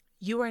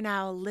You are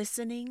now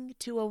listening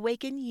to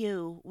Awaken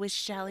You with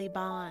Shelley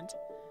Bond.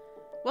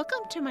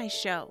 Welcome to my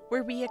show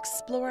where we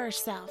explore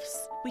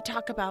ourselves. We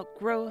talk about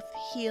growth,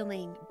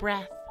 healing,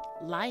 breath,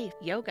 life,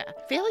 yoga,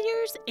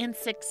 failures and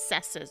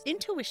successes,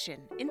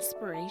 intuition,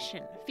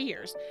 inspiration,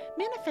 fears,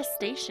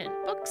 manifestation,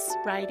 books,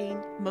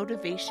 writing,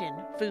 motivation,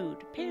 food,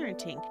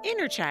 parenting,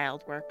 inner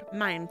child work,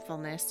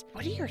 mindfulness.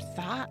 What are your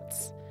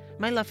thoughts?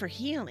 My love for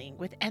healing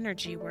with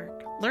energy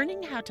work,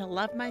 learning how to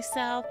love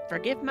myself,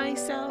 forgive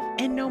myself,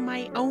 and know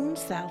my own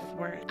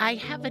self-worth. I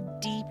have a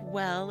deep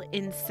well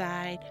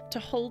inside to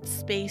hold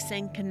space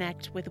and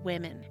connect with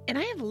women. And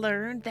I have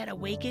learned that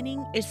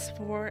awakening is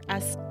for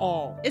us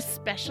all,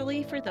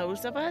 especially for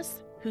those of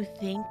us who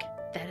think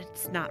that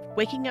it's not.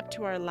 Waking up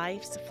to our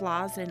life's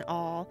flaws and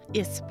all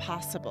is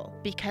possible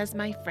because,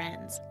 my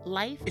friends,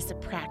 life is a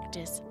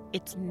practice.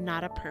 It's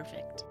not a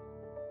perfect.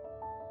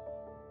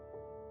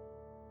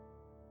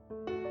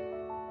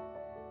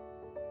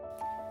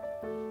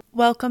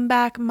 Welcome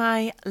back,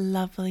 my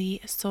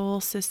lovely soul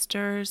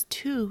sisters,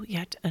 to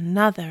yet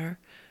another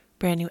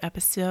brand new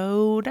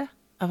episode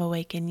of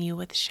Awaken You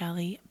with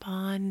Shelley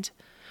Bond.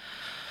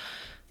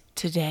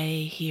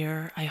 Today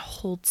here, I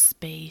hold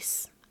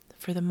space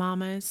for the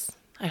mamas.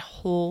 I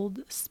hold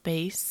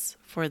space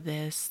for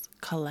this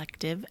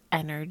collective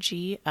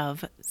energy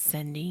of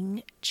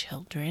sending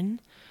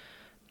children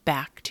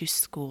back to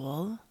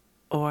school,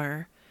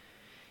 or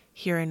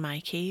here in my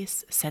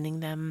case, sending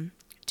them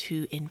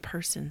to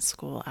in-person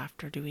school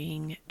after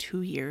doing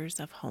 2 years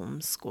of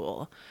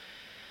homeschool.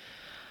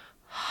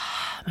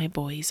 My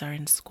boys are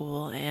in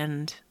school,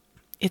 and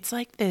it's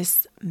like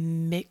this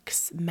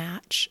mix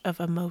match of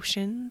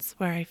emotions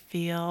where I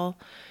feel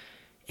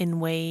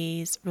in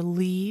ways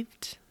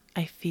relieved.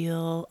 I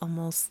feel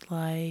almost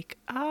like,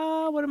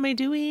 what am I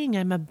doing?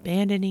 I'm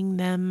abandoning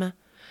them.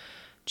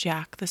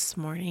 Jack this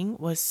morning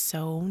was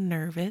so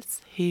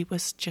nervous. He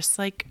was just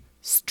like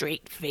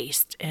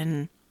straight-faced,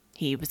 and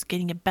he was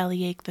getting a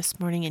bellyache this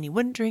morning, and he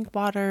wouldn't drink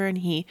water, and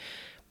he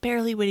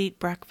barely would eat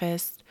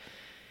breakfast.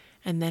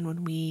 And then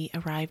when we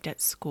arrived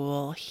at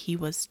school, he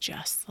was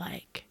just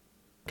like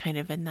kind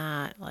of in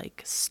that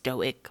like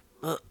stoic,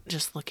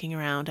 just looking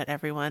around at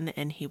everyone,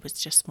 and he was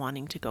just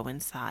wanting to go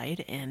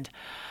inside. And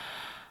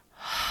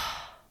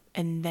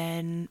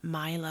then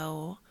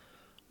Milo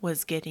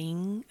was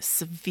getting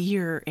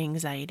severe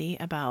anxiety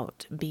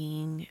about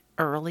being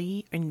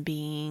early and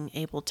being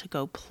able to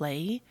go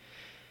play.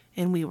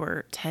 And we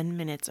were 10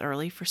 minutes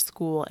early for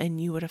school, and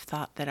you would have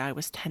thought that I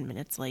was 10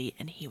 minutes late,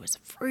 and he was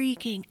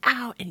freaking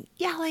out and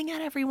yelling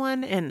at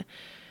everyone. And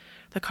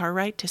the car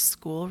ride to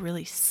school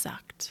really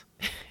sucked.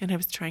 And I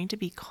was trying to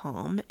be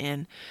calm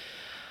and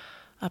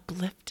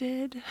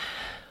uplifted.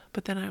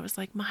 But then I was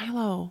like,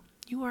 Milo,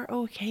 you are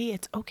okay.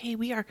 It's okay.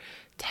 We are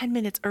 10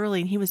 minutes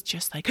early. And he was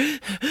just like,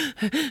 and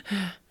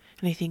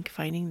I think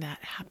finding that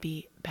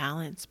happy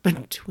balance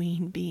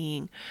between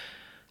being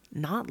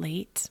not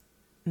late,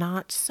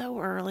 not so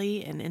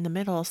early, and in the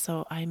middle.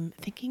 So I'm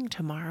thinking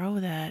tomorrow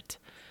that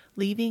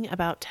leaving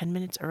about 10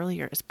 minutes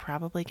earlier is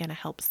probably going to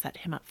help set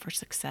him up for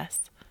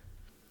success.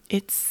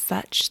 It's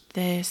such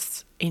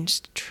this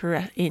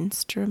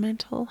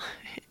instrumental.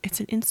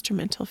 It's an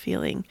instrumental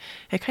feeling.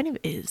 It kind of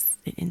is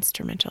an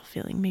instrumental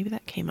feeling. Maybe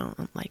that came out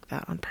like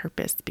that on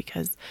purpose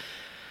because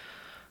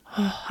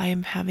I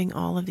am having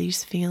all of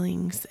these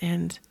feelings,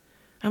 and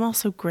I'm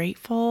also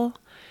grateful.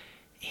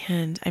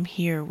 And I'm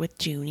here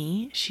with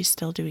Junie. She's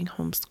still doing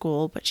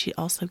homeschool, but she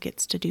also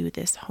gets to do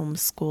this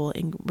homeschool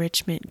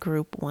enrichment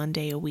group 1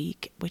 day a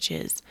week, which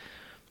is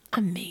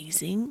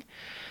amazing.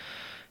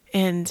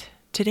 And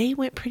today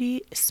went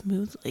pretty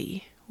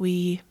smoothly.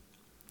 We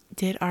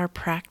did our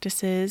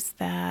practices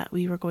that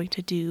we were going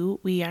to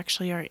do. We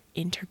actually are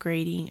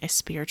integrating a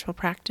spiritual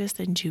practice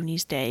in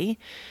Junie's day,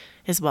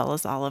 as well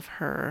as all of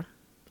her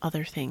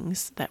other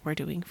things that we're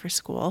doing for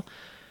school,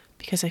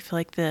 because I feel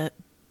like the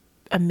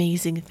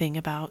amazing thing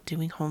about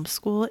doing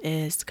homeschool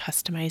is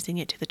customizing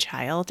it to the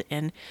child.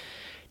 And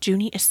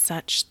Junie is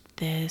such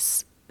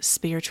this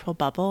spiritual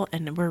bubble,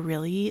 and we're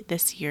really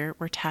this year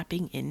we're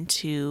tapping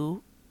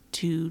into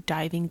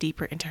diving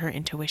deeper into her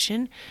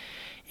intuition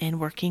and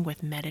working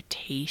with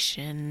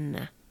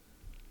meditation,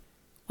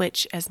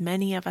 which, as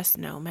many of us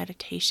know,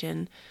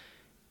 meditation,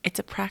 it's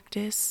a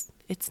practice.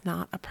 It's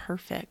not a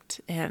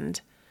perfect.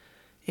 And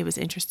it was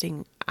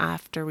interesting,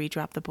 after we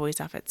dropped the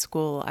boys off at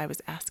school, I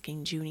was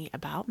asking Junie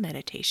about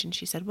meditation.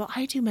 She said, well,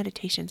 I do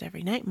meditations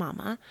every night,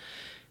 Mama.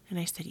 And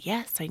I said,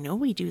 yes, I know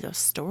we do those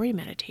story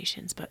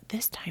meditations, but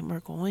this time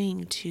we're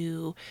going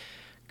to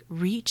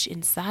reach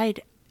inside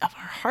of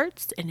our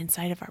hearts and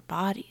inside of our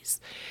bodies.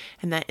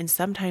 And that in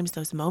sometimes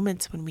those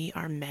moments when we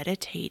are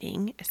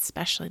meditating,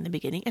 especially in the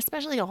beginning,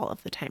 especially all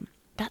of the time,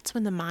 that's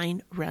when the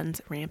mind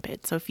runs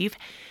rampant. So if you've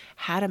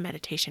had a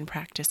meditation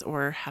practice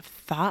or have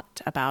thought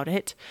about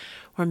it,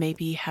 or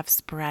maybe have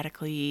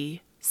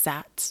sporadically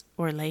sat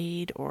or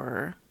laid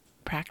or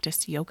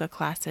practiced yoga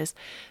classes,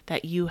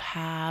 that you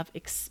have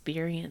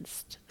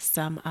experienced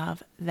some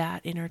of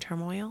that inner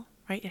turmoil,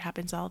 right? It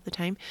happens all the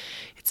time.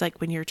 It's like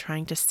when you're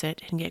trying to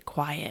sit and get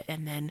quiet,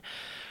 and then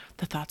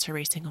the thoughts are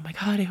racing. Oh my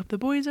God, I hope the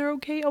boys are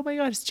okay. Oh my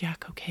God, is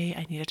Jack okay?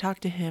 I need to talk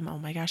to him. Oh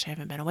my gosh, I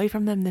haven't been away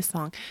from them this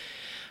long.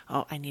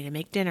 Oh, I need to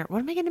make dinner. What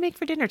am I going to make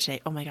for dinner today?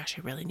 Oh my gosh,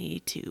 I really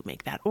need to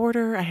make that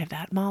order. I have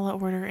that mala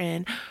order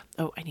in.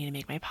 Oh, I need to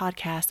make my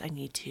podcast. I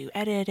need to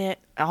edit it.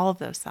 All of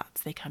those thoughts,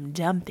 they come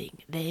dumping.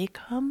 They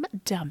come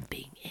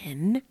dumping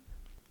in.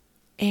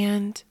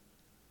 And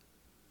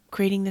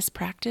creating this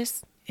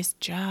practice is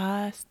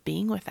just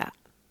being with that,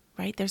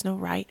 right? There's no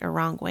right or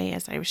wrong way,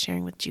 as I was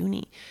sharing with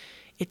Junie.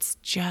 It's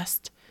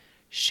just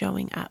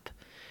showing up.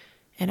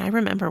 And I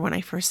remember when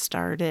I first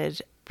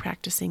started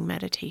practicing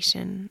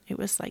meditation, it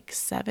was like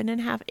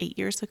 7.5, 8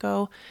 years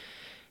ago.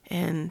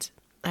 And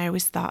I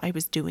always thought I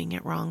was doing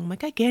it wrong. I'm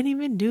like, I can't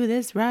even do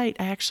this right.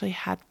 I actually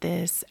had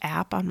this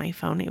app on my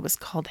phone. It was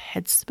called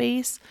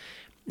Headspace.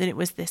 And it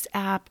was this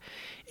app,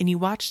 and you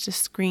watched a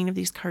screen of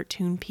these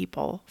cartoon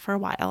people for a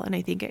while. And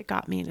I think it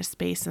got me in a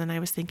space. And then I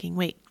was thinking,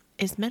 wait,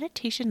 is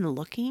meditation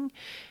looking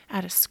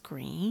at a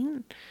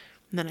screen?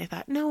 And then I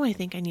thought, no, I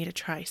think I need to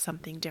try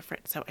something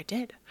different. So I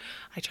did.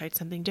 I tried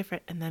something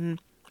different. And then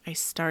I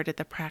started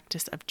the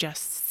practice of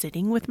just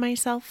sitting with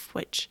myself,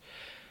 which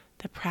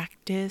the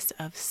practice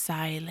of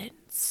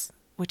silence,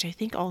 which I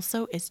think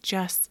also is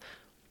just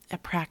a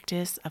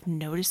practice of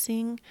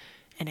noticing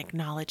and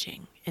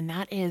acknowledging. And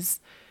that is,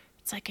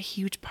 it's like a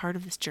huge part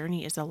of this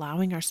journey is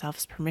allowing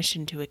ourselves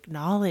permission to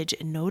acknowledge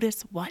and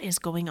notice what is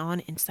going on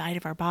inside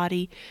of our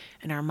body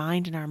and our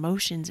mind and our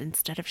emotions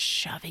instead of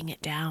shoving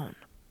it down.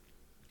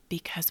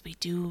 Because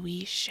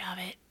we shove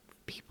it.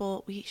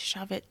 People, we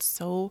shove it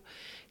so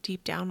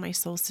deep down, my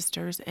soul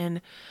sisters. And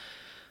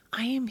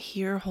I am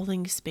here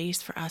holding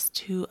space for us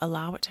to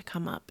allow it to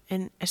come up.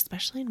 And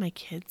especially in my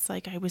kids,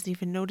 like I was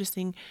even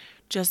noticing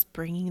just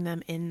bringing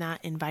them in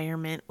that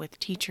environment with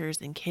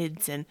teachers and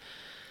kids and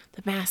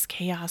the mass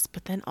chaos,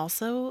 but then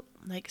also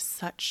like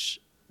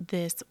such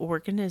this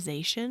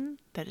organization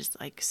that is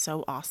like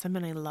so awesome.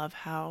 And I love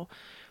how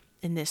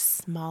in this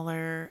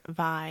smaller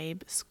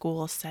vibe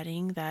school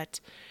setting that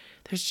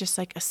there's just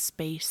like a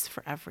space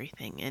for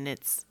everything. And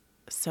it's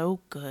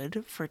so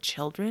good for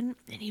children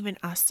and even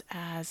us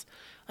as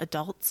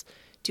adults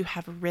to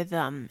have a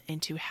rhythm and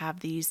to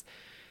have these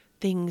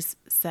things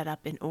set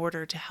up in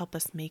order to help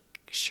us make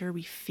sure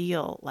we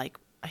feel like,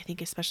 I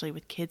think especially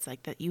with kids,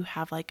 like that you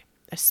have like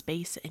a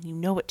space and you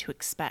know what to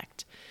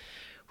expect,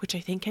 which I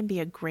think can be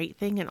a great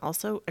thing and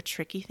also a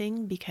tricky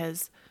thing,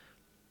 because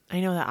I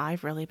know that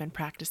I've really been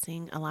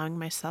practicing allowing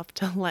myself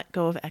to let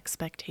go of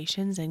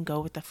expectations and go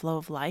with the flow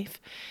of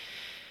life.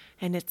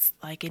 And it's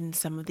like in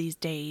some of these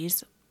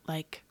days,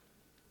 like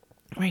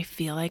where I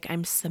feel like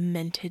I'm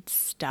cemented,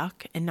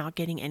 stuck and not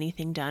getting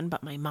anything done,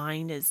 but my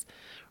mind is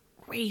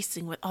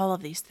racing with all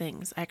of these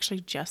things. I actually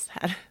just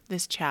had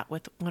this chat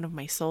with one of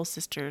my soul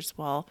sisters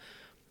while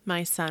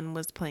my son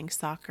was playing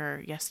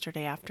soccer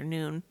yesterday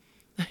afternoon.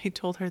 I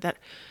told her that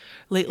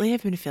lately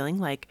I've been feeling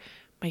like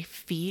my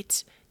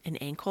feet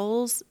and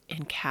ankles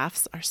and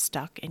calves are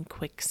stuck in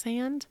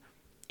quicksand.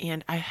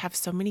 And I have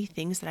so many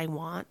things that I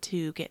want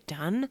to get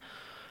done,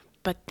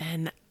 but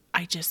then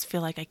I just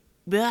feel like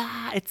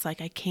it's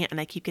like I can't,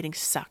 and I keep getting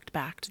sucked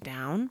back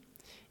down.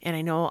 And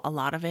I know a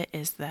lot of it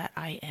is that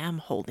I am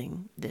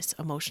holding this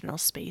emotional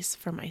space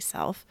for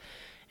myself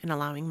and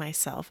allowing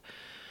myself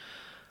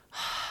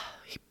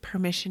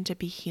permission to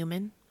be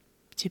human,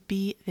 to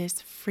be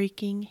this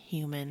freaking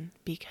human,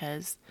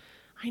 because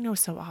I know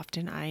so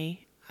often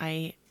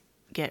I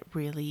get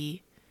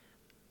really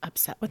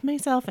upset with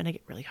myself and I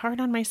get really hard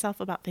on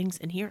myself about things.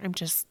 And here I'm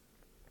just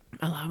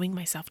allowing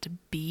myself to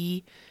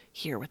be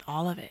here with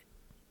all of it,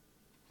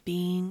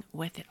 being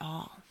with it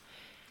all.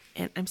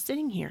 And I'm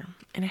sitting here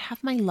and I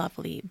have my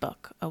lovely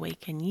book,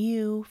 Awaken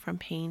You from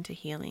Pain to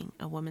Healing,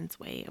 A Woman's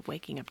Way of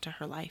Waking Up to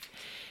Her Life.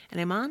 And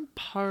I'm on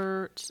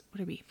part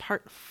 3,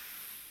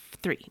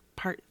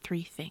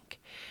 think.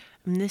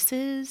 And this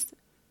is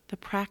the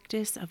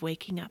practice of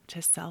waking up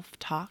to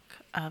self-talk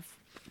of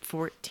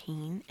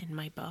 14 in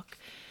my book.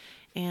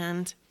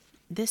 And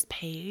this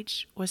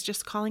page was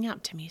just calling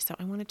out to me, so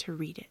I wanted to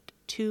read it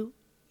to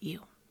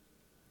you.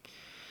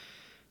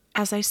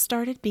 As I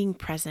started being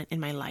present in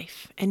my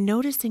life and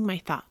noticing my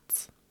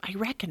thoughts, I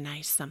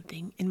recognized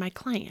something in my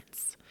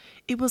clients.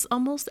 It was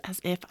almost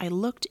as if I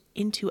looked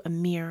into a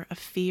mirror of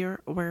fear,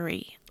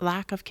 worry,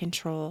 lack of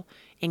control,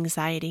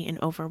 anxiety,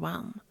 and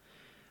overwhelm.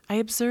 I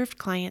observed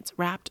clients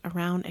wrapped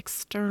around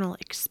external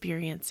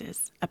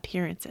experiences,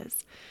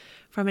 appearances,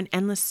 from an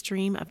endless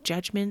stream of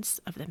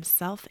judgments of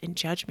themselves and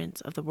judgments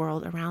of the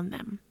world around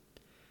them.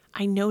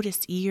 I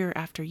noticed year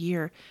after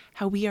year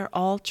how we are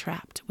all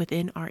trapped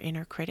within our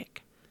inner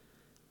critic.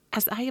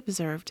 As I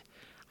observed,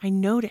 I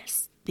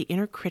noticed the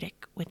inner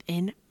critic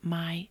within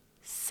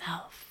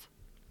myself.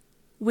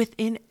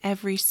 Within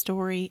every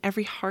story,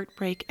 every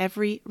heartbreak,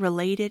 every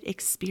related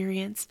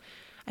experience,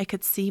 I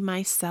could see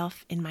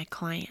myself in my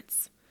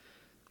clients.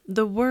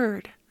 The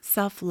word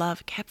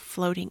self-love kept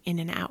floating in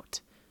and out.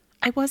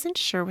 I wasn't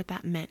sure what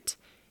that meant,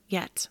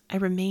 yet I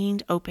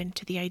remained open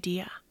to the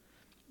idea.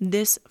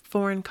 This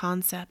foreign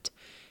concept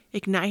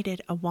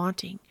ignited a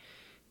wanting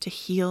to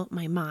heal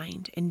my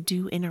mind and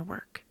do inner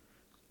work.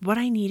 What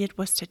I needed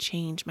was to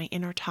change my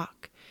inner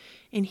talk.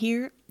 And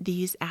here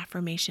these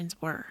affirmations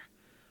were.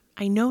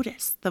 I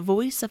noticed the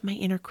voice of my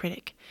inner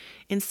critic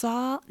and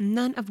saw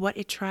none of what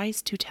it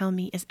tries to tell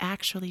me is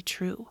actually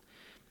true.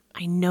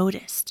 I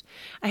noticed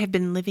I have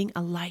been living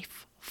a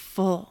life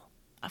full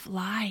of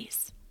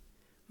lies.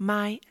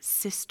 My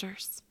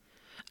sisters,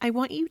 I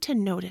want you to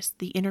notice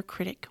the inner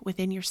critic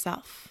within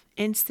yourself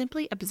and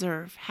simply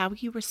observe how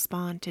you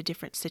respond to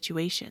different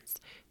situations,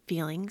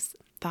 feelings,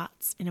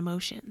 thoughts, and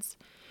emotions.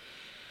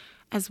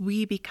 As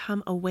we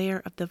become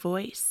aware of the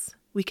voice,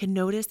 we can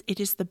notice it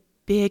is the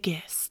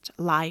biggest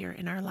liar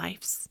in our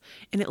lives,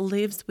 and it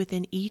lives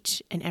within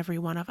each and every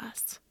one of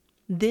us.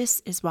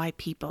 This is why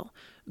people,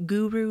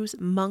 gurus,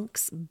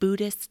 monks,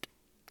 Buddhists,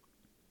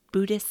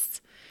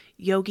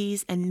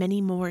 yogis, and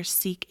many more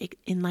seek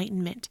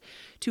enlightenment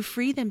to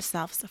free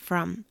themselves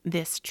from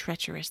this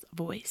treacherous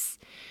voice,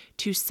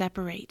 to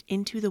separate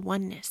into the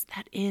oneness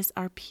that is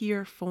our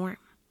pure form.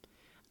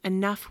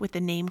 Enough with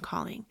the name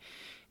calling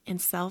and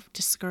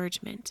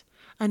self-discouragement.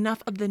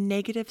 Enough of the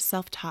negative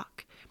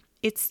self-talk.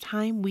 It's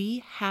time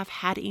we have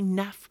had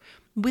enough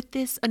with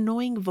this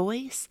annoying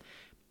voice.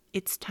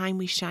 It's time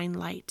we shine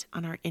light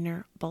on our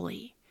inner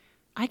bully.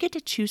 I get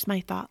to choose my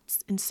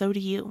thoughts, and so do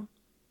you.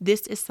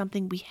 This is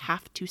something we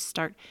have to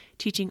start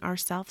teaching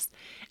ourselves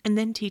and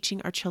then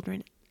teaching our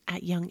children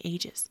at young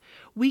ages.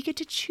 We get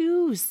to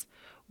choose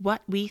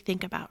what we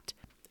think about,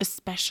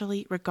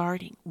 especially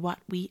regarding what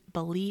we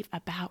believe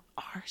about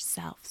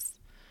ourselves.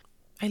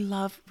 I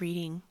love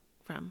reading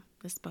from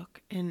this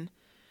book, and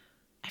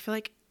I feel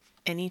like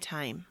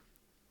anytime,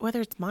 whether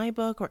it's my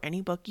book or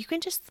any book, you can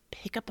just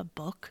pick up a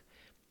book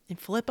and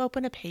flip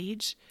open a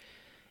page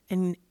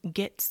and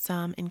get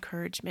some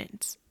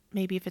encouragement.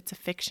 Maybe if it's a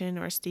fiction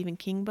or a Stephen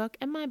King book,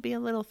 it might be a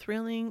little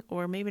thrilling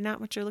or maybe not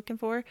what you're looking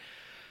for.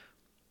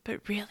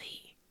 But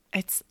really,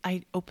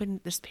 I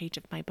opened this page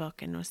of my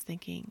book and was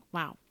thinking,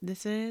 wow,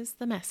 this is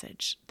the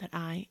message that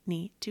I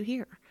need to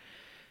hear.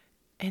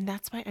 And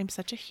that's why I'm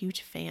such a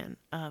huge fan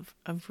of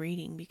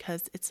reading,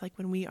 because it's like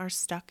when we are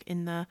stuck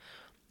in the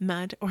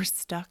mud or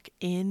stuck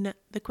in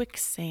the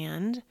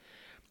quicksand,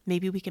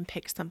 maybe we can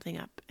pick something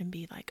up and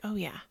be like, oh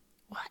yeah,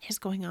 what is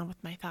going on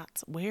with my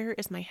thoughts? Where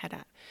is my head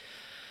at?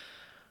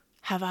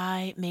 Have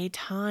I made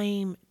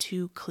time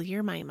to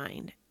clear my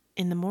mind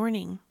in the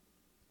morning?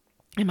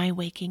 Am I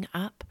waking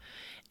up?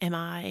 Am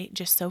I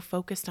just so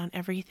focused on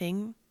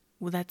everything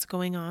that's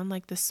going on?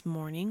 Like this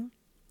morning,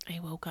 I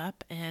woke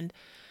up and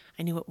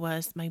I knew it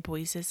was my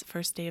boys'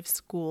 first day of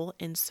school.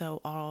 And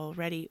so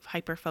already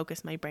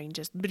hyper-focused, my brain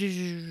just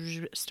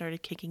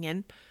started kicking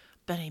in.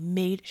 But I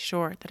made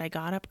sure that I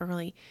got up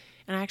early.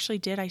 And I actually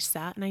did. I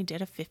sat and I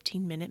did a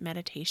 15-minute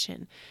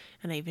meditation.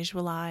 And I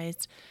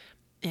visualized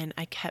and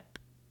I kept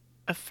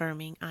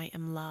affirming I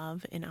am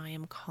love and I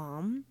am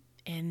calm.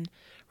 And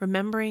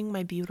remembering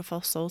my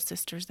beautiful soul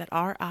sisters that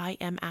our I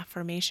am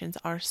affirmations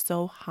are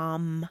so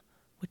hum,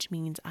 which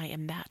means I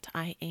am that.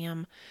 I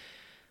am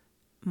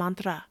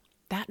mantra.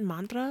 That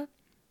mantra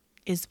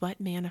is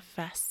what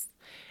manifests.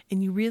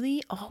 And you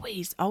really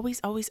always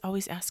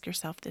ask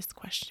yourself this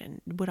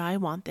question. Would I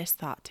want this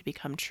thought to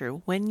become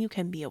true? When you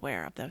can be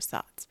aware of those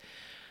thoughts.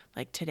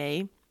 Like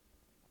today,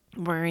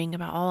 worrying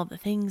about all of the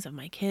things of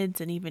my kids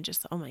and even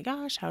just, oh my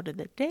gosh, how did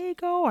the day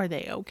go? Are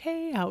they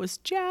okay? How is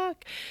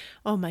Jack?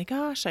 Oh my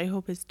gosh, I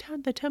hope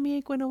the tummy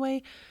ache went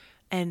away.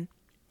 And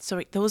so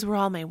those were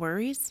all my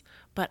worries.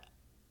 But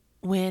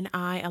when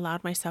I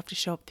allowed myself to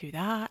show up through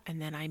that,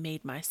 and then I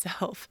made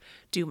myself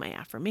do my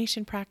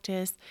affirmation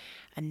practice,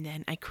 and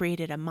then I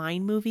created a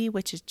mind movie,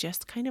 which is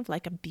just kind of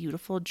like a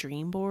beautiful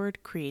dream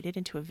board created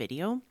into a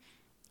video.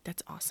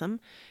 That's awesome.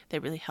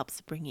 That really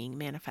helps bringing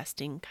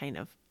manifesting kind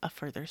of a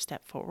further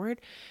step forward.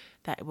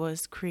 That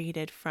was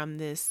created from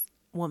this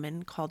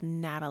woman called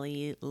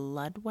Natalie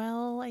Ludwig,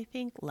 I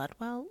think.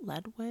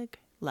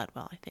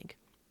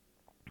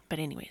 But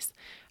anyways,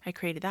 I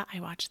created that. I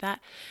watched that.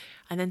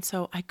 And then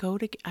so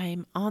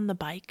I'm on the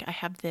bike. I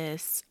have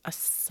this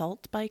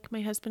assault bike,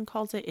 my husband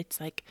calls it. It's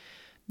like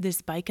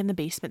this bike in the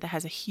basement that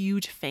has a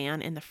huge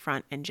fan in the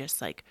front and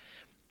just like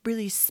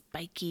really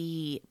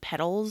spiky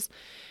pedals.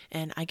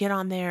 And I get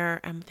on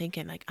there, I'm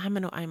thinking like,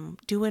 I'm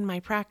doing my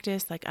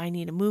practice. Like I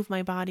need to move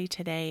my body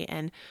today.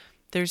 And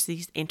there's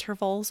these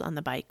intervals on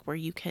the bike where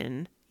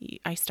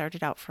I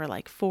started out for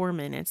like 4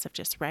 minutes of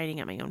just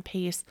riding at my own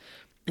pace.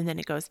 And then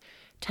it goes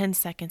 10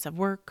 seconds of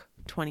work,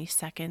 20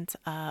 seconds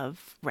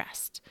of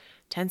rest,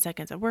 10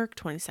 seconds of work,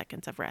 20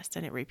 seconds of rest.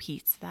 And it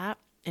repeats that.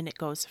 And it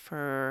goes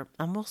for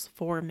almost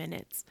 4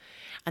 minutes.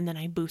 And then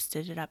I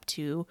boosted it up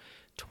to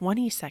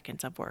 20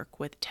 seconds of work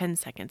with 10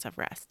 seconds of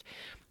rest,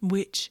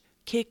 which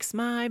kicks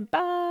my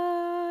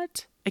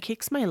butt. It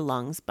kicks my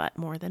lungs butt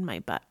more than my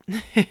butt.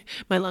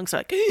 My lungs are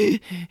like,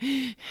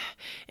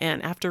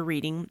 and after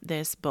reading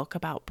this book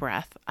about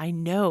breath, I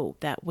know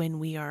that when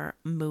we are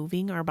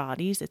moving our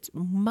bodies, it's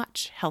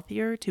much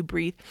healthier to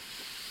breathe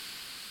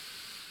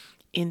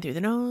in through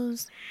the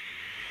nose,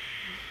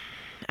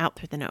 out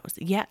through the nose.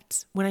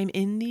 Yet when I'm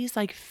in these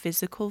like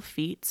physical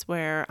feats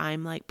where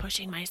I'm like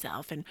pushing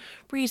myself and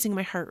raising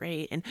my heart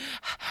rate and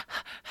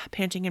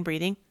panting and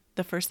breathing,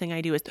 the first thing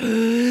I do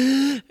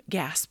is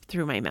gasp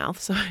through my mouth.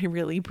 So I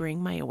really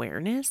bring my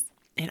awareness.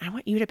 And I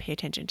want you to pay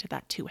attention to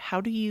that too.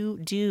 How do you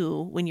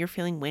do when you're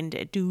feeling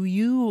winded? Do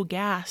you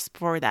gasp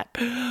for that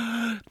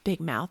big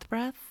mouth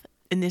breath?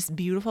 In this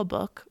beautiful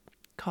book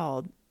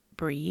called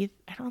Breathe,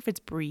 I don't know if it's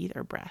Breathe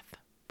or Breath.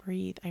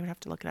 Breathe, I would have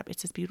to look it up.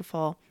 It's this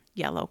beautiful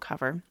yellow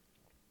cover.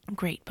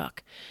 Great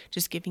book.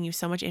 Just giving you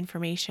so much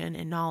information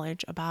and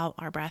knowledge about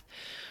our breath.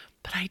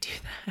 But I do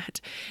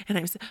that.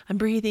 And I'm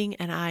breathing,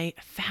 and I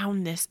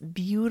found this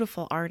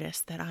beautiful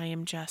artist that I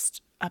am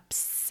just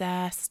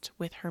obsessed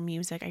with her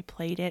music. I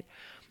played it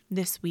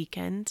this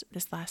weekend,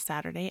 this last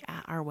Saturday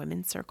at our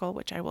women's circle,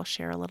 which I will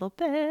share a little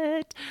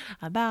bit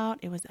about.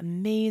 It was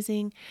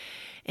amazing.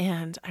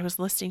 And I was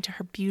listening to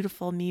her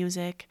beautiful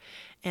music,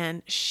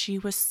 and she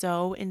was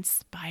so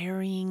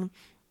inspiring.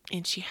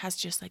 And she has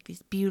just like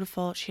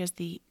she has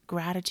the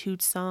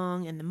gratitude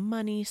song and the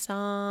money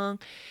song,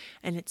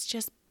 and it's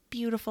just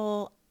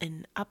beautiful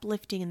and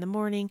uplifting in the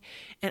morning.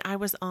 And I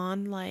was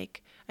on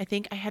I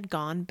think I had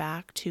gone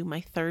back to my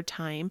third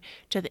time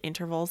to the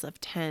intervals of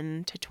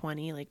 10 to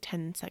 20, like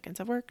 10 seconds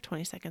of work,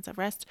 20 seconds of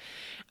rest.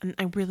 And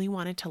I really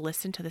wanted to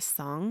listen to this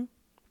song.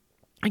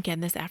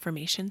 Again, this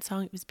affirmation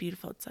song, it was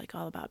beautiful. It's like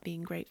all about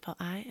being grateful.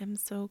 I am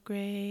so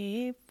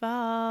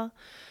grateful.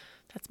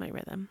 That's my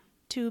rhythm.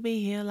 To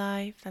be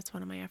alive. That's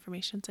one of my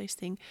affirmations I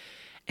sing.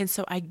 And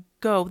so I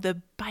go,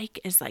 the bike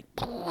is like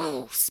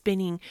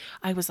spinning.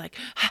 I was like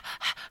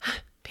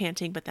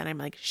panting, but then I'm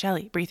like,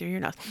 Shelly, breathe through your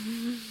nose.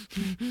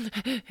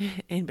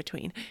 In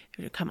between.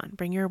 Come on,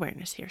 bring your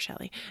awareness here,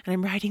 Shelly. And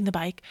I'm riding the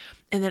bike,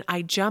 and then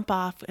I jump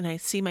off and I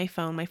see my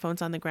phone. My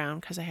phone's on the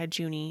ground because I had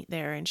Junie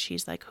there, and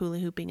she's like hula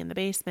hooping in the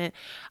basement.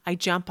 I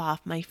jump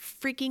off. My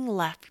freaking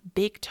left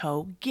big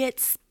toe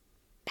gets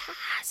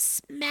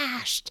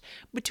smashed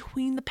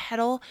between the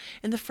pedal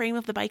and the frame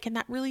of the bike in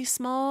that really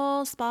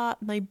small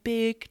spot, my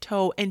big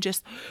toe, and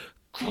just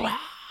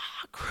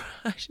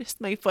crushes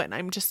my foot. And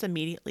I'm just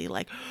immediately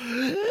like,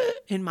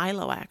 and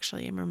Milo,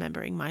 actually, I'm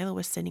remembering Milo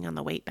was sitting on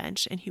the weight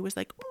bench, and he was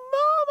like,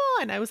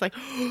 Mama, and I was like,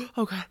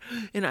 oh God.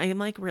 And I am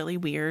like really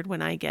weird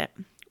when I get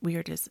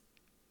weird is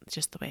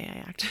just the way I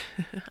act.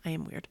 I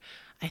am weird.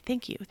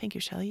 Thank you,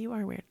 Shelly. You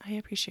are weird. I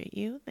appreciate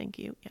you. Thank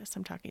you. Yes,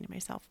 I'm talking to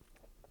myself.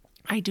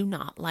 I do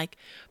not like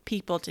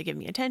people to give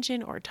me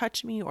attention or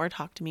touch me or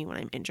talk to me when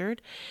I'm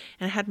injured.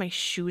 And I had my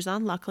shoes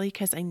on, luckily,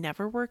 because I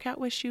never work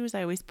out with shoes.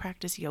 I always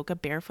practice yoga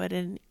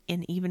barefooted.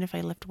 And even if I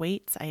lift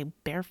weights, I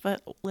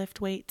barefoot lift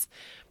weights.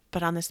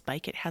 But on this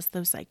bike, it has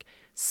those like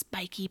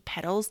spiky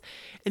pedals.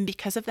 And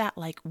because of that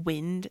like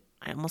wind,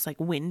 almost like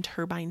wind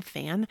turbine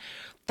fan,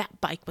 that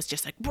bike was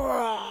just like,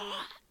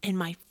 and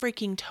my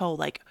freaking toe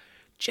like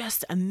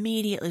just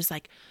immediately was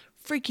like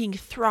freaking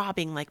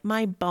throbbing, like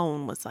my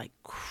bone was like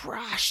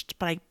crushed,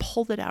 but I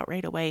pulled it out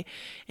right away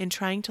and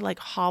trying to like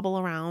hobble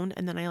around,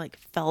 and then I like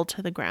fell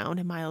to the ground,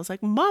 and Miles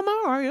like,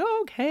 Mama, are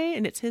you okay?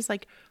 And it's his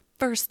like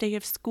first day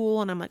of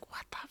school, and I'm like,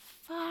 what the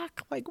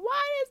fuck? Like,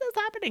 why is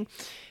this happening?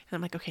 And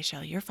I'm like, okay,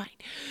 Shelly, you're fine.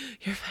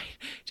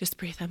 Just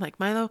breathe. I'm like,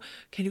 Milo,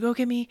 can you go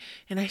get me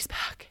an ice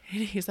pack?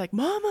 And he's like,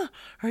 Mama,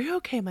 are you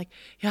okay? I'm like,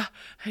 yeah,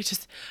 I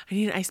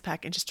need an ice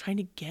pack. And just trying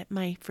to get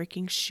my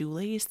freaking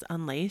shoelace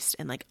unlaced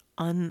and like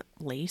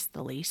unlace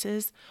the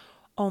laces.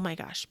 Oh my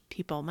gosh,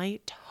 people, my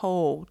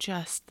toe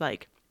just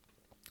like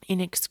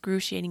in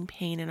excruciating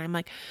pain. And I'm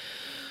like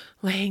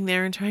laying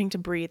there and trying to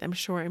breathe. I'm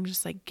sure I'm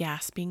just like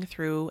gasping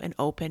through an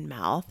open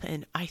mouth.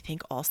 And I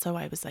think also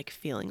I was like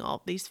feeling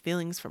all these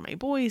feelings for my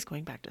boys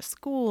going back to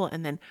school.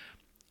 And then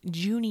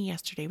Junie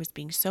yesterday was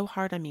being so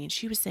hard on me, and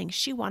she was saying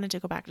she wanted to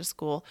go back to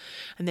school,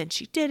 and then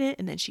she didn't,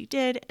 and then she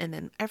did, and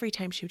then every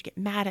time she would get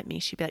mad at me,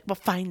 she'd be like, well,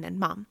 fine then,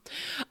 Mom.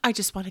 I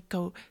just want to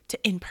go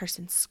to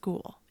in-person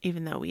school,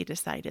 even though we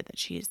decided that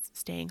she's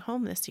staying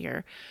home this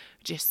year,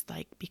 just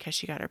like because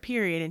she got her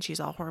period and she's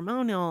all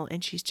hormonal,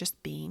 and she's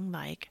just being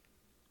like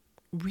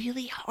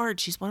really hard.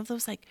 She's one of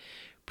those like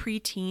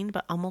preteen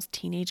but almost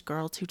teenage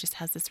girls who just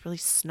has this really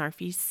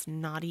snarfy,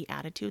 snotty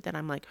attitude that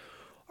I'm like,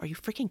 are you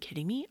freaking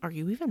kidding me? Are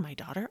you even my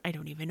daughter? I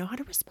don't even know how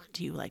to respond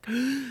to you. Like,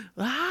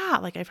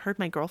 like I've heard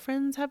my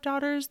girlfriends have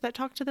daughters that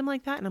talk to them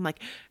like that. And I'm like,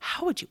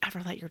 how would you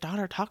ever let your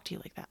daughter talk to you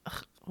like that?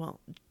 Ugh,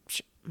 well,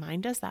 mine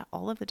does that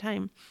all of the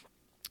time.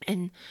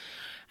 And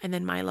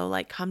then Milo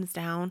like comes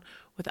down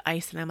with the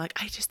ice, and I'm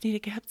like, I just need to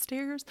get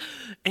upstairs.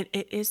 And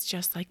it is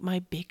just like my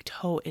big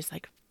toe is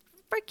like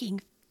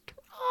freaking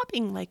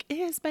throbbing. Like it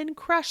has been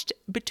crushed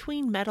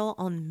between metal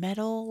on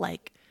metal,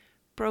 like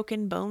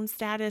broken bone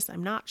status.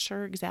 I'm not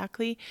sure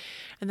exactly.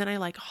 And then I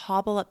like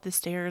hobble up the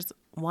stairs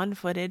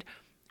one-footed,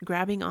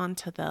 grabbing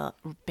onto the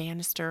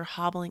banister,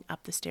 hobbling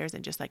up the stairs,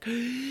 and just like,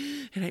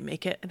 and I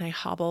make it, and I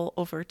hobble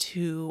over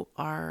to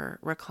our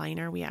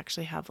recliner. We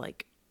actually have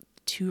like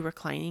 2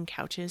 reclining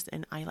couches,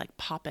 and I like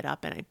pop it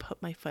up and I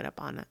put my foot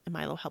up on it, and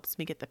Milo helps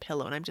me get the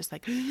pillow, and I'm just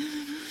like,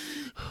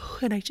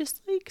 and I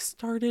just like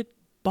started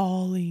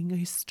bawling.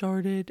 I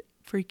started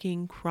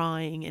freaking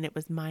crying, and it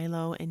was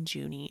Milo and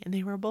Junie, and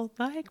they were both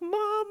like,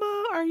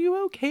 Mama, are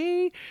you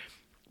okay?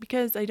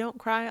 Because I don't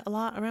cry a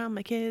lot around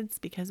my kids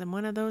because I'm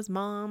one of those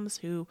moms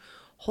who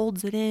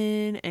holds it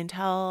in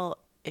until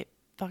it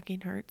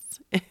fucking hurts.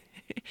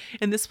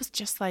 And this was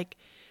just like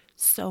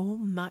so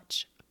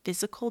much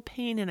physical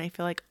pain, and I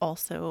feel like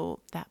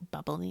also that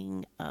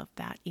bubbling of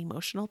that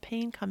emotional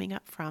pain coming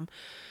up from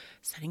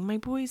sending my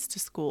boys to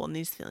school, and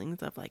these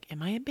feelings of like,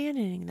 am I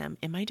abandoning them?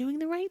 Am I doing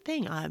the right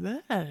thing? All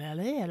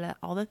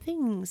the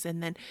things.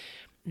 And then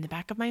in the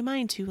back of my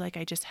mind too, like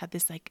I just had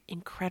this like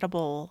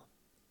incredible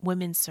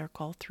women's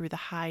circle through the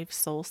Hive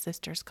Soul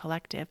Sisters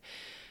Collective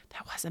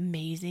that was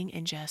amazing,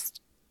 and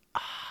just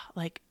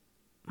like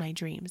my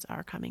dreams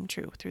are coming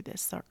true through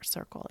this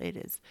circle. It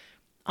is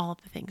all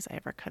of the things I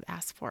ever could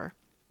ask for,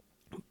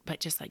 but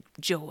just like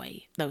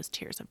joy, those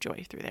tears of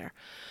joy through there.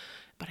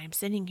 But I'm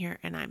sitting here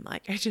and I'm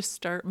like, I just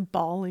start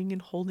bawling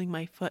and holding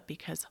my foot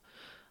because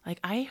like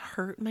I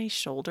hurt my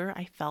shoulder.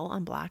 I fell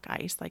on black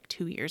ice like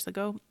 2 years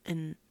ago.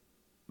 And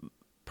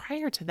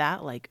prior to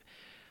that, like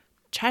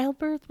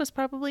childbirth was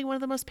probably one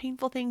of the most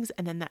painful things.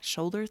 And then that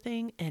shoulder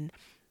thing. And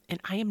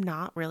I am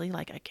not really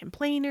like a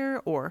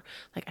complainer, or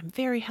like I'm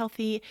very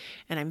healthy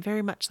and I'm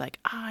very much like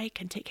I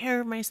can take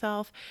care of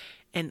myself.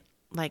 And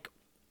like,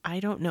 I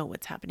don't know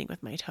what's happening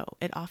with my toe.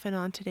 It off and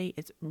on today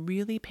is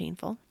really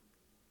painful.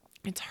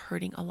 It's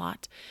hurting a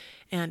lot.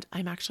 And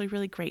I'm actually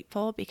really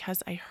grateful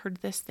because I heard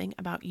this thing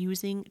about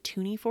using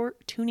tuning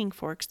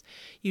forks,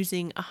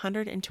 using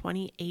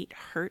 128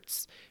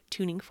 hertz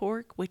tuning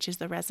fork, which is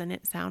the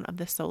resonant sound of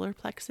the solar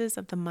plexus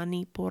of the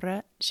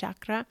Manipura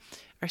chakra,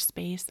 or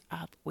space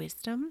of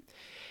wisdom.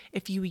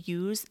 If you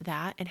use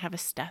that and have a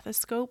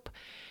stethoscope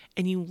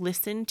and you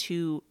listen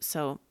to,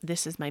 so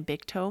this is my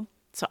big toe,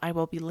 so I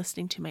will be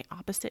listening to my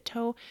opposite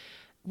toe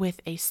with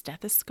a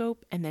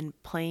stethoscope and then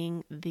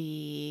playing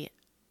the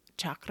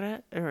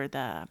chakra or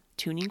the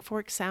tuning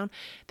fork sound,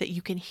 that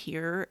you can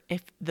hear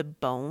if the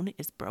bone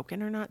is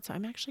broken or not. So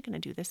I'm actually going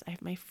to do this. I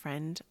have my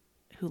friend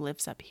who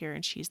lives up here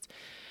and she's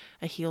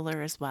a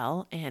healer as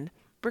well. And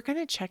we're going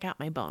to check out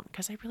my bone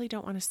because I really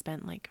don't want to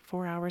spend like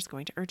 4 hours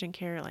going to urgent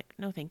care. Like,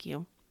 no, thank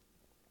you.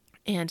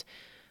 And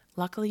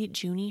luckily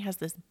Junie has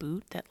this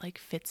boot that like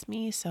fits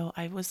me. So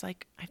I was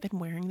like, I've been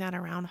wearing that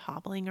around,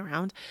 hobbling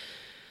around,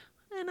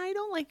 and I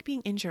don't like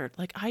being injured.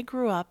 Like I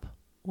grew up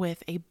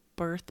with a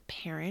birth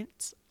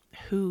parent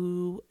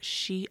who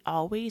she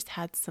always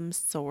had some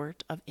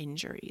sort of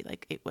injury.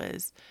 Like it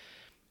was,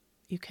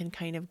 you can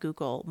kind of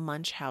Google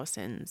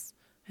Munchausen's.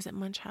 Is it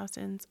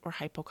Munchausen's or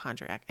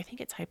hypochondriac? I think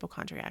it's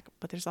hypochondriac,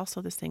 but there's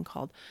also this thing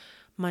called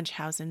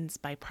Munchausen's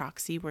by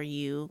proxy, where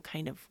you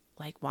kind of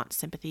like want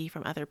sympathy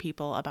from other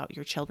people about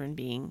your children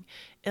being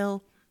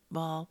ill.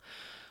 Well,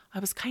 I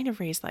was kind of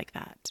raised like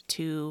that,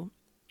 to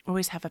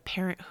always have a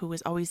parent who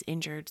was always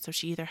injured. So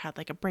she either had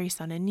like a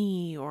brace on a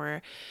knee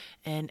or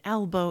an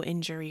elbow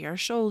injury or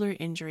shoulder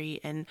injury.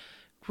 And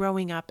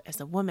growing up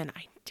as a woman,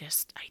 I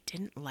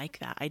didn't like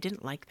that. I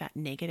didn't like that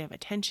negative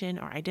attention,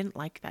 or I didn't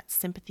like that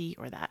sympathy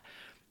or that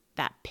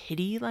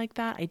pity like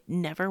that. I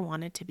never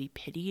wanted to be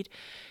pitied.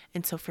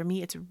 And so for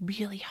me, it's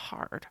really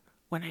hard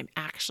when I'm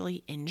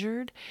actually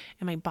injured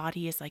and my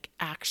body is like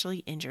actually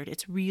injured.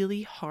 It's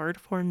really hard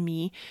for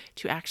me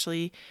to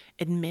actually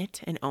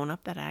admit and own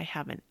up that I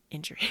have an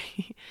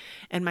injury.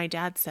 And my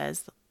dad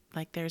says,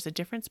 like, there's a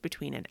difference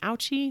between an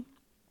ouchie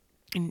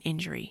and an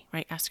injury,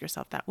 right? Ask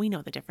yourself that. We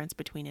know the difference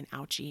between an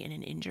ouchie and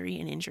an injury.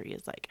 An injury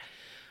is like,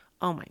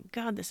 oh my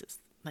God, this is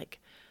like,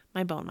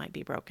 my bone might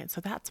be broken.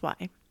 So that's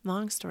why,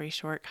 long story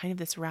short, kind of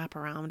this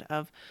wraparound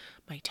of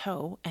my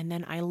toe. And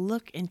then I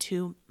look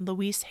into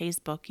Louise Hay's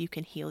book, You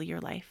Can Heal Your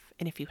Life.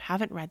 And if you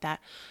haven't read that,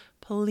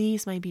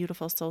 please, my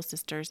beautiful soul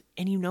sisters,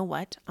 and you know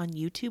what? On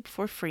YouTube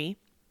for free,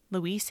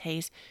 Louise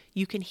Hay's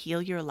You Can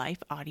Heal Your Life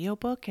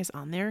audiobook is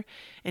on there.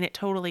 And it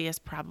totally is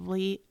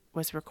probably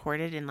was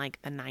recorded in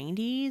like the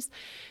 90s,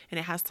 and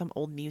it has some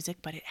old music,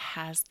 but it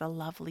has the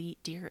lovely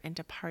dear and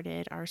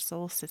departed, our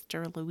soul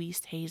sister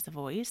Louise Hay's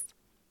voice.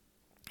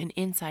 And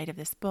inside of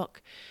this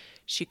book,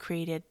 she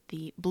created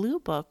the Blue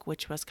Book,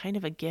 which was kind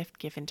of a gift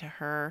given to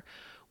her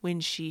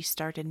when she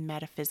started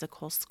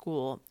metaphysical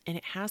school. And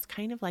it has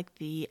kind of like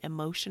the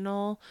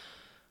emotional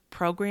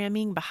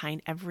programming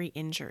behind every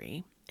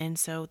injury. And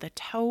so the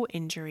toe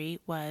injury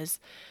was,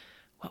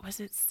 what was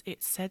it?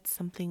 It said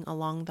something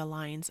along the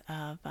lines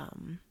of,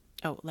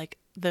 like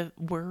the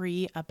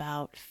worry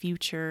about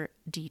future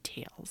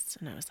details.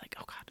 And I was like,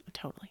 oh God,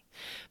 totally.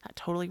 That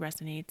totally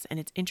resonates. And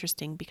it's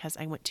interesting because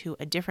I went to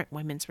a different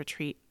women's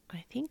retreat,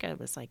 I think it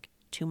was like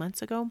 2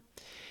 months ago,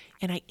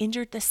 and I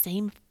injured the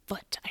same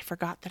foot. I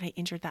forgot that I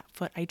injured that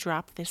foot. I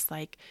dropped this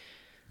like,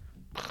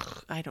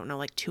 I don't know,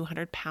 like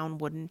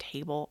 200-pound wooden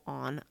table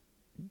on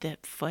the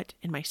foot.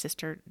 And my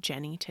sister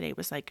Jenny today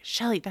was like,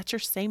 Shelly, that's your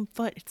same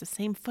foot. It's the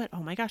same foot.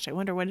 Oh my gosh, I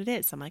wonder what it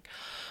is. I'm like,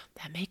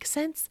 that makes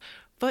sense.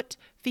 Foot,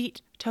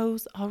 feet,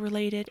 toes, all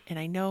related. And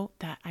I know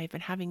that I've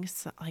been having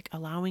like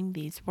allowing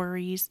these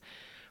worries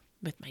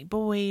with my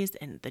boys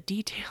and the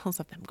details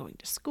of them going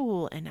to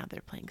school, and now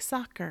they're playing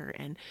soccer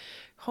and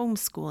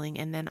homeschooling.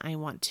 And then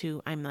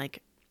I'm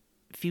like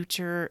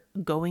future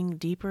going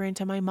deeper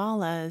into my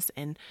malas,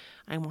 and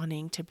I'm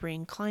wanting to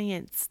bring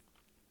clients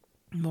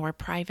more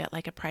private,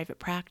 like a private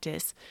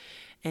practice,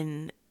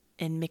 and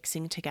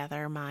mixing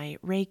together my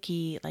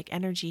Reiki, like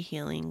energy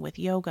healing with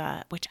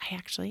yoga, which I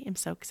actually am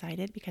so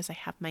excited because I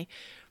have my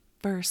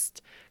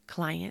first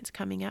client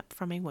coming up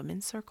from a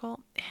women's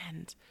circle,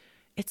 and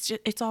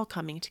it's all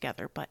coming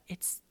together, but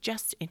it's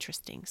just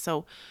interesting.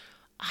 So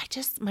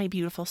my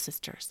beautiful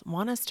sisters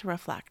want us to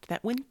reflect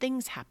that when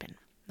things happen,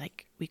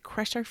 like we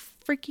crush our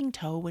freaking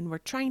toe when we're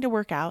trying to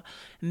work out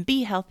and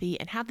be healthy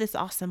and have this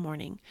awesome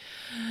morning,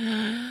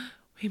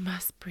 we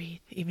must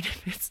breathe, even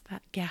if it's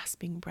that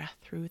gasping breath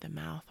through the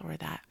mouth, or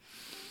that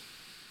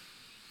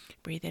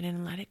breathe it in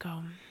and let it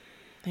go.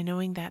 And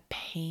knowing that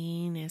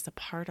pain is a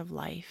part of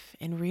life.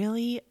 And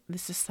really,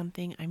 this is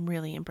something I'm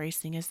really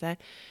embracing, is that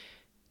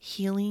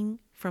healing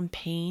from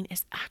pain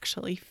is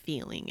actually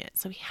feeling it.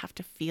 So we have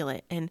to feel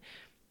it. And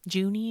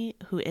Junie,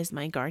 who is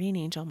my guardian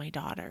angel, my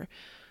daughter,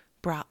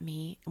 brought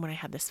me, when I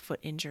had this foot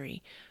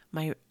injury,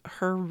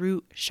 her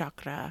root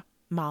chakra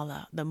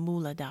mala, the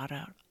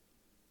Muladhara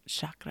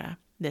chakra,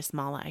 this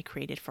mala I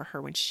created for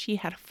her when she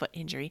had a foot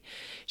injury.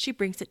 She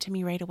brings it to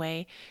me right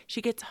away.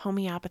 She gets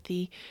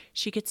homeopathy.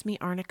 She gets me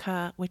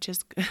arnica, which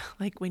is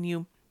like when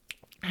you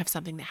have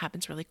something that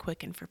happens really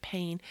quick and for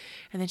pain.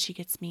 And then she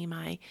gets me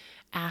my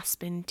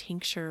aspen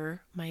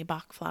tincture, my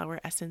Bach flower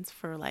essence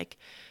for like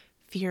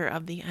fear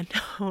of the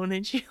unknown.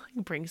 And she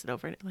like brings it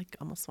over, and it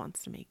almost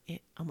wants to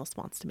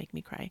make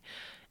me cry.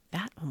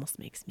 That almost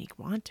makes me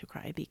want to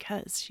cry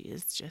because she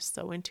is just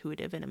so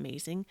intuitive and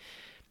amazing.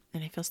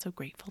 And I feel so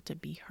grateful to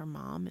be her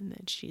mom, and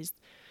that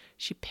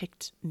she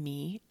picked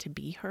me to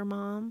be her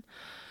mom.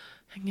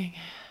 It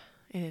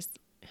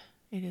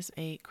is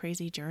a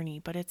crazy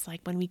journey, but it's like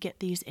when we get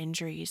these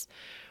injuries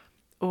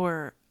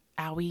or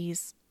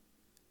owies,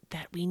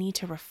 that we need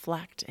to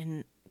reflect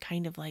and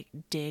kind of like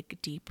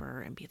dig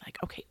deeper and be like,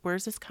 okay,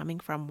 where's this coming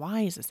from?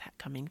 Why is this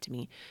coming to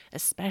me?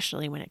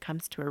 Especially when it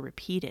comes to a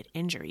repeated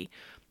injury,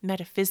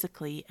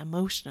 metaphysically,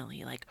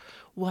 emotionally, like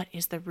what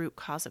is the root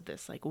cause of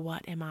this? Like,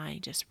 what am I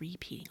just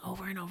repeating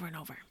over and over and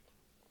over?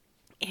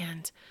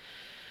 And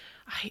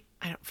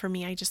for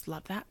me, I just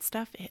love that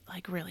stuff. It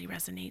like really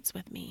resonates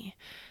with me.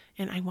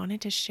 And I wanted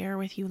to share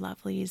with you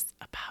lovelies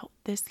about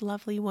this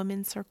lovely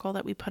women's circle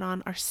that we put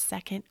on, our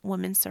second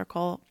women's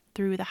circle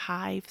through the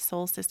Hive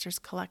Soul Sisters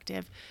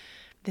Collective,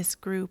 this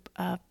group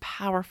of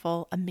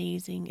powerful,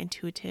 amazing,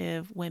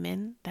 intuitive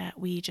women that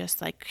we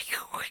just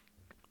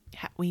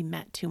we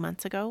met 2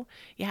 months ago.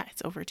 Yeah,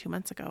 it's over 2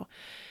 months ago,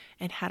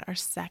 and had our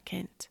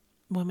second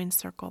women's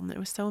circle. And it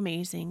was so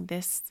amazing.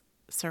 This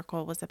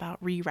circle was about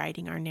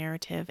rewriting our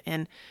narrative.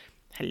 And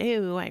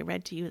hello, I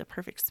read to you the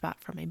perfect spot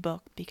for my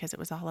book, because it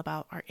was all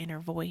about our inner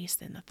voice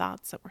and the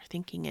thoughts that we're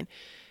thinking,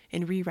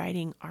 and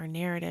rewriting our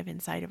narrative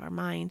inside of our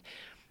mind.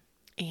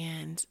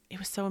 And it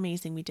was so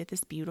amazing. We did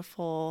this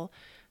beautiful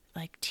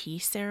like tea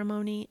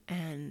ceremony,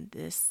 and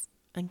this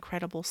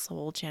incredible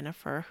soul,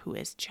 Jennifer, who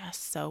is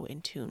just so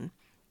in tune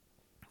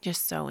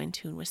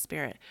with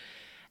spirit.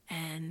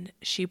 And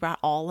she brought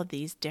all of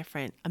these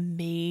different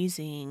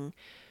amazing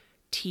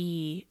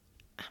tea.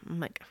 I'm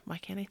like, why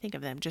can't I think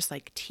of them? Just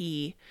like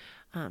tea.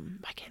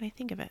 Why can't I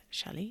think of it?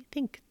 Shelley,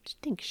 think,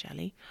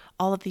 Shelley.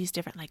 All of these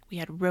different, like we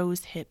had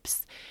rose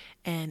hips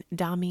and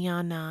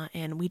Damiana,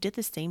 and we did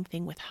the same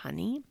thing with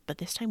honey, but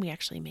this time we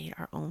actually made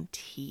our own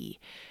tea.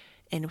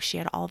 And she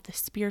had all of the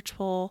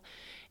spiritual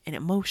and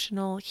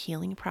emotional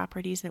healing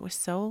properties, and it was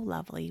so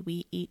lovely.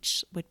 We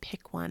each would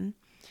pick one.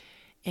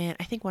 And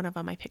I think one of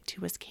them I picked too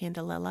was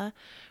Candelilla,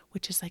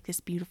 which is like this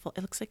beautiful,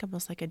 it looks like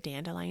almost like a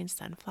dandelion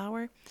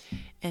sunflower.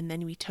 And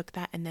then we took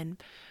that, and then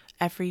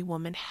every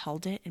woman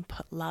held it and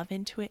put love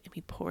into it, and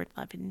we poured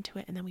love into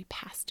it, and then we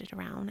passed it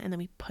around, and then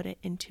we put it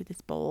into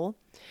this bowl.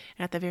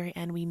 And at the very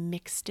end, we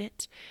mixed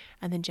it,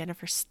 and then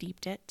Jennifer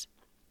steeped it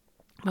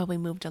while we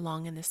moved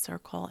along in this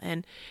circle.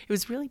 And it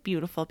was really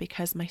beautiful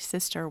because my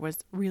sister was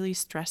really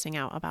stressing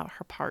out about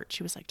her part.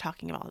 She was like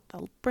talking about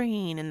the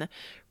brain and the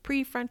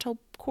prefrontal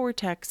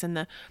cortex and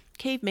the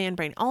caveman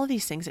brain, all of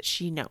these things that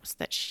she knows,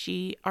 that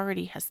she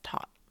already has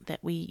taught, that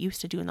we used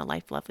to do in the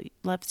Life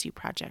Loves You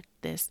Project,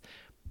 this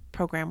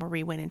program where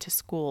we went into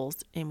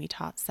schools and we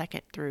taught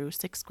 2nd through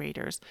 6th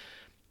graders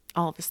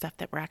all of the stuff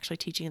that we're actually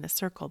teaching in the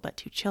circle, but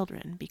to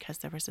children, because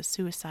there was a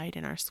suicide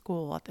in our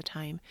school at the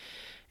time.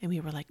 And we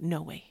were like,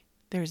 no way.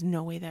 There's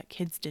no way that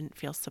kids didn't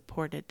feel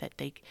supported, that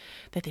they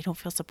don't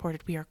feel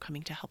supported. We are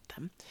coming to help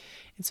them.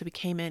 And so we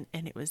came in,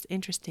 and it was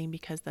interesting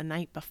because the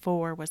night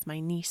before was my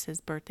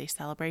niece's birthday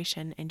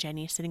celebration, and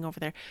Jenny is sitting over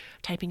there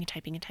typing and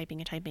typing and typing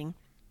and typing.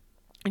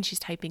 And she's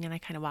typing, and I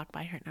kind of walked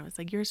by her, and I was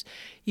like,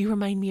 you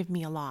remind me of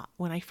me a lot.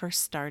 When I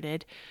first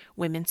started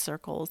women's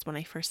circles, when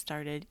I first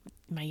started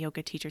my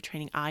yoga teacher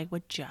training, I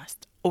would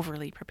just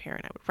overly prepare,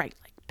 and I would write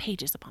like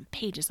pages upon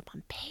pages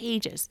upon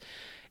pages,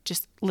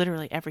 just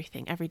literally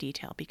everything, every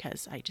detail,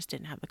 because I just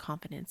didn't have the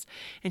confidence.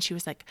 And she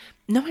was like,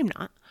 no,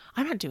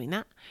 I'm not doing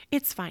that.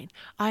 It's fine.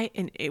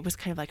 And it was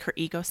kind of like her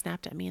ego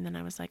snapped at me. And then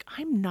I was like,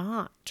 I'm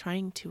not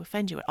trying to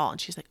offend you at all. And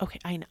she's like, okay,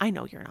 I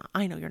know you're not.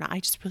 I know you're not. I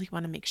just really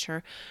want to make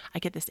sure I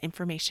get this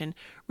information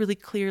really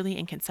clearly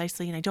and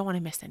concisely, and I don't want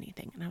to miss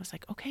anything. And I was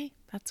like, okay,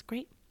 that's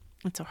great.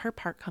 And so her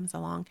part comes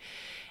along,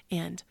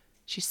 and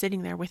she's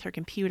sitting there with her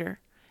computer,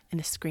 and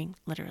the screen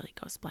literally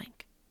goes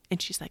blank.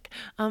 And she's like,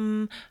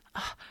 and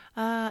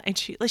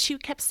she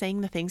kept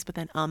saying the things, but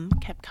then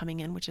kept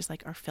coming in, which is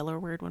like our filler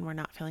word when we're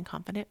not feeling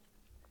confident.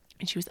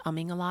 And she was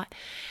umming a lot.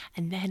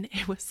 And then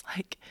it was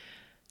like,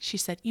 she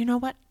said, you know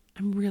what?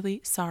 I'm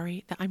really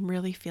sorry that I'm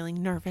really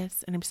feeling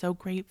nervous, and I'm so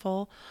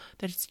grateful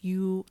that it's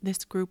you,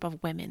 this group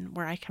of women,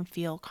 where I can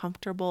feel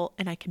comfortable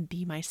and I can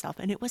be myself.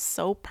 And it was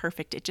so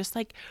perfect. It just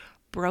like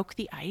broke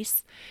the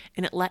ice,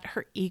 and it let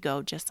her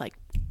ego just like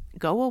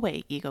go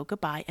away, ego,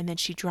 goodbye. And then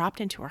she dropped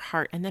into her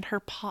heart, and then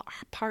her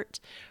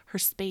her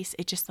space,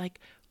 it just like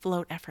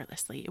flowed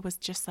effortlessly. It was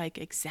just like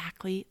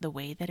exactly the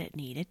way that it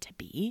needed to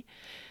be.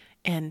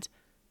 And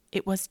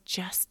it was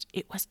just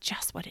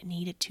what it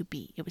needed to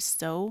be. It was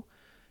so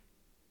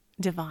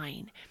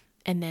divine.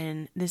 And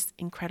then this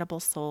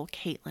incredible soul,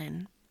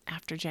 Caitlin,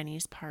 after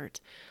Jenny's part,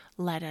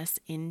 led us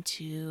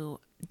into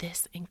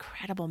this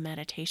incredible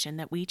meditation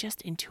that we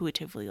just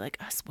intuitively, like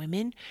us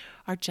women,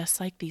 are just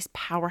like these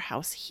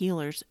powerhouse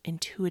healers,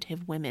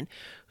 intuitive women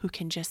who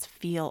can just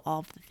feel all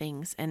of the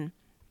things. And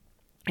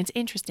it's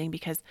interesting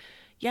because,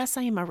 yes,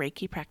 I am a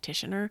Reiki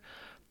practitioner,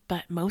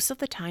 but most of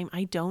the time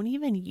I don't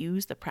even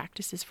use the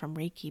practices from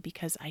Reiki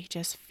because I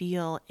just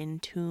feel in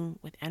tune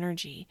with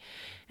energy.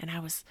 And I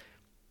was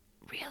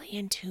really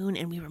in tune,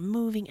 and we were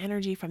moving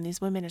energy from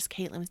these women as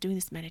Caitlin was doing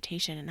this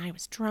meditation, and I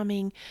was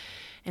drumming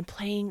and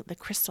playing the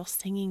crystal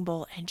singing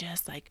bowl and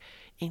just like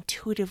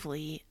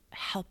intuitively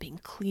helping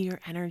clear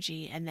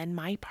energy. And then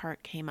my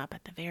part came up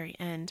at the very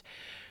end,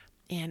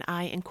 and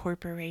I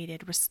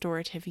incorporated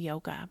restorative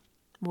yoga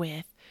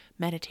with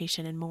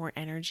meditation and more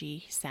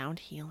energy, sound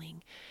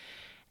healing.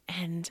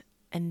 And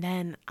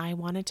then I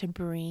wanted to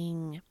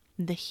bring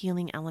the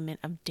healing element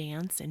of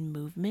dance and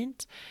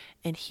movement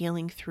and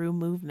healing through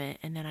movement.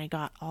 And then I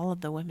got all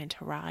of the women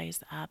to rise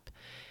up.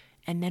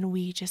 And then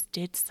we just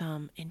did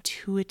some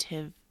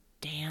intuitive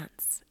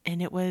dance.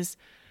 And it was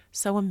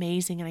so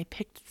amazing. And I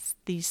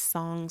picked these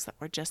songs that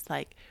were just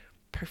like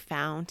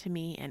profound to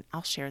me. And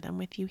I'll share them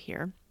with you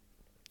here.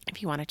 If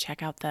you want to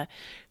check out the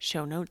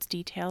show notes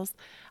details,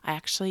 I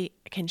actually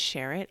can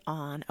share it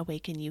on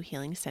Awaken You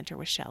Healing Center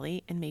with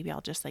Shelly, and maybe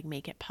I'll just like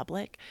make it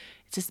public.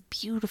 It's this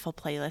beautiful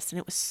playlist, and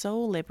it was so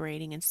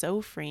liberating and so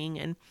freeing.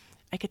 And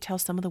I could tell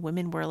some of the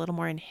women were a little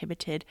more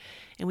inhibited,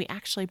 and we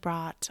actually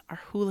brought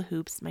our hula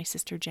hoops. My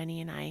sister Jenny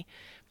and I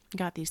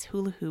got these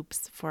hula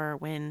hoops for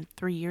when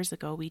 3 years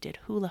ago we did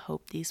Hula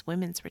Hope, these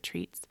women's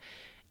retreats.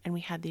 And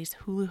we had these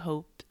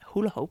hula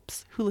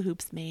hoops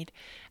made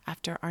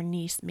after our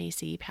niece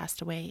Macy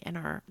passed away and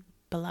our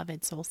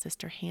beloved soul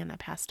sister Hannah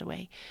passed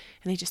away.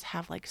 And they just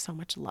have like so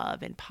much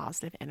love and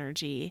positive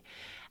energy.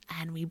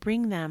 And we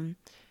bring them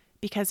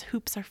because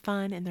hoops are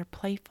fun and they're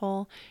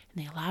playful,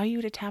 and they allow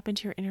you to tap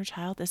into your inner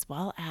child, as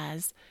well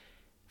as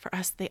for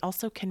us, they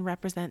also can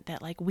represent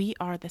that like we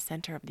are the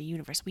center of the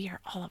universe. We are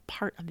all a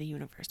part of the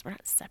universe. We're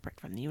not separate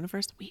from the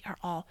universe. We are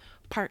all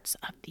parts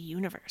of the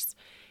universe.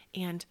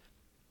 And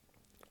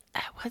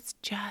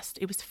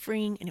it was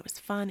freeing, and it was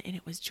fun, and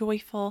it was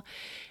joyful,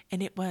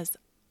 and it was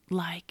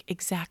like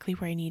exactly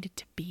where I needed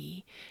to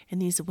be.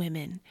 And these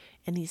women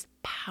and these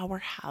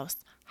powerhouse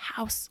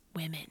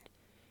women,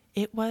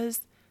 it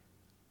was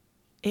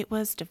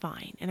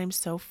divine. And I'm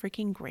so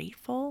freaking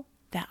grateful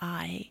that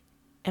I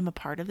am a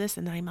part of this,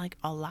 and that I'm like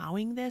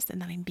allowing this,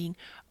 and that I'm being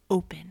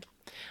open.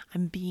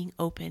 I'm being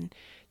open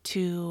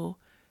to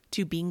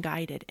being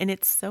guided. And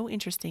it's so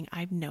interesting.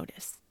 I've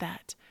noticed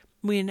that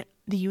when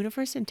the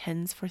universe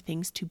intends for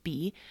things to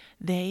be,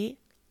 they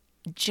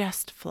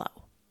just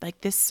flow.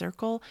 Like this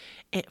circle,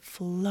 it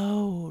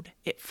flows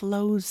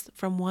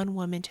from one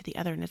woman to the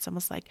other. And it's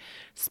almost like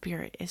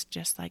spirit is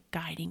just like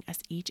guiding us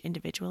each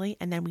individually.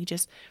 And then we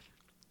just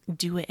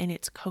do it, and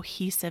it's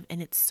cohesive, and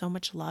it's so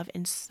much love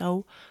and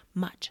so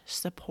much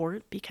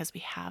support because we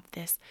have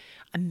this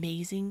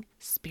amazing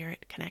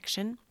spirit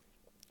connection.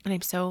 And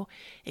I'm so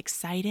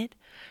excited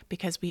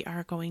because we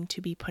are going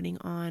to be putting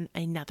on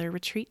another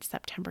retreat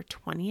September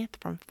 20th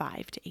from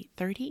 5 to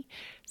 8:30.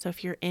 So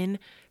if you're in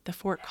the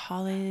Fort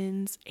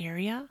Collins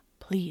area,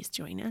 please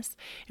join us.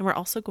 And we're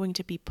also going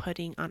to be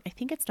putting on, I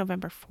think it's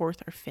November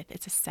 4th or 5th.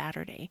 It's a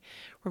Saturday.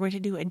 We're going to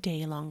do a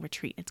day-long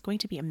retreat. It's going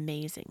to be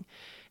amazing.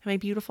 And my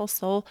beautiful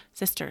soul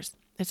sisters,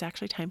 it's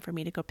actually time for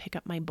me to go pick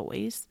up my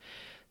boys.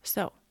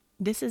 So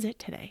this is it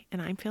today, and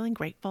I'm feeling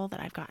grateful that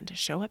I've gotten to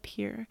show up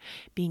here,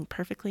 being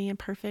perfectly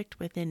imperfect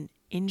with an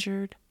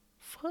injured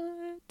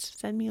What?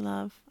 Send me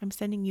love. I'm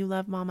sending you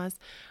love, mamas.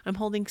 I'm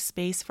holding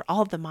space for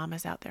all of the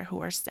mamas out there who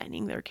are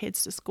sending their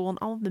kids to school and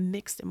all of the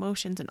mixed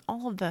emotions and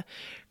all of the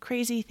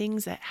crazy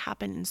things that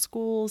happen in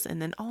schools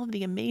and then all of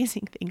the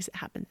amazing things that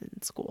happen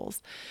in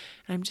schools.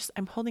 And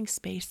I'm holding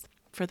space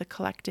for the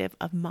collective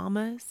of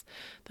mamas,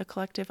 the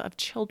collective of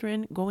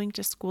children going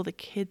to school, the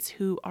kids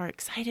who are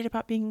excited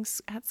about being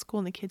at school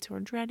and the kids who are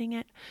dreading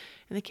it,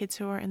 and the kids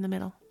who are in the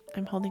middle.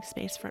 I'm holding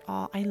space for it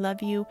all. I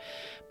love you,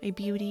 my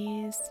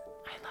beauties.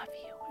 I love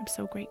you. I'm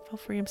so grateful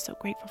for you. I'm so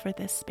grateful for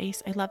this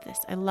space. I love this.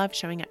 I love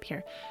showing up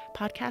here.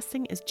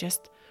 Podcasting is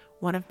just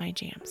one of my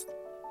jams.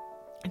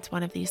 It's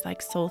one of these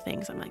like soul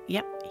things. I'm like,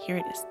 yep, here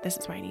it is. This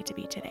is where I need to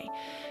be today.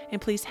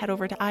 And please head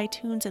over to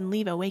iTunes and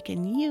leave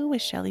Awaken You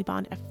with Shelly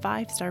Bond a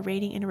 5-star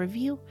rating and a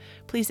review.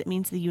 Please, it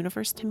means the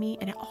universe to me.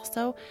 And it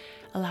also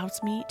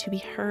allows me to be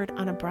heard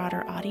on a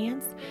broader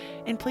audience.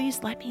 And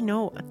please let me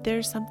know if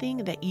there's something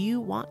that you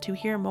want to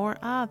hear more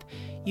of.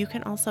 You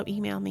can also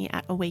email me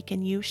at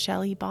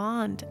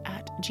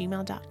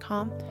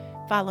awakenyousellybond@gmail.com.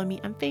 Follow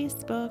me on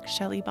Facebook,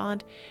 Shelly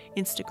Bond,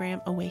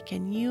 Instagram,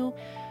 Awaken You,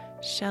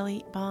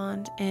 Shelly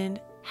Bond, and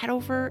head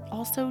over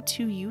also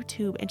to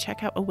YouTube and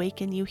check out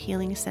Awaken You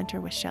Healing Center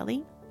with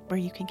Shelly, where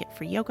you can get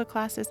free yoga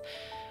classes.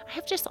 I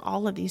have just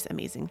all of these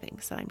amazing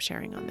things that I'm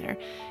sharing on there.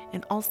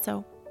 And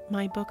also,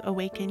 my book,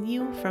 Awaken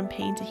You, From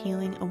Pain to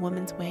Healing, A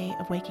Woman's Way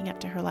of Waking Up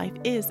to Her Life,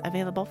 is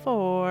available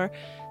for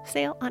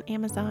sale on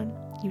Amazon.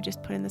 You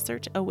just put in the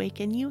search,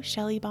 Awaken You,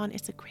 Shelly Bond.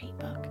 It's a great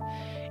book.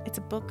 It's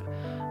a book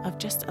of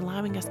just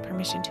allowing us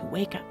permission to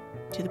wake up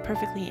to the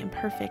perfectly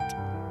imperfect,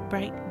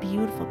 bright,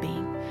 beautiful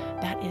being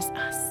that is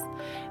us,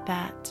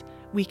 that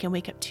we can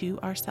wake up to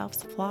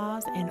ourselves,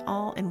 flaws and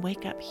all, and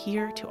wake up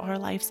here to our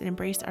lives and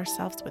embrace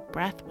ourselves with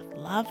breath, with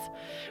love,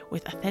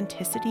 with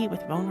authenticity,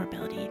 with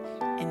vulnerability,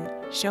 and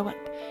show up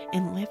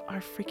and live our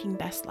freaking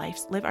best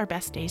lives, live our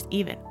best days,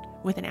 even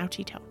with an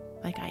ouchie toe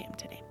like I am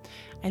today.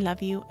 I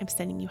love you. I'm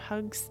sending you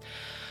hugs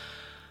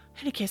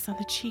and a kiss on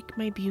the cheek,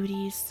 my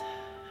beauties.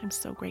 I'm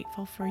so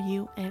grateful for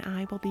you, and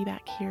I will be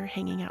back here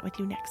hanging out with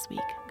you next week.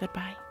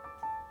 Goodbye.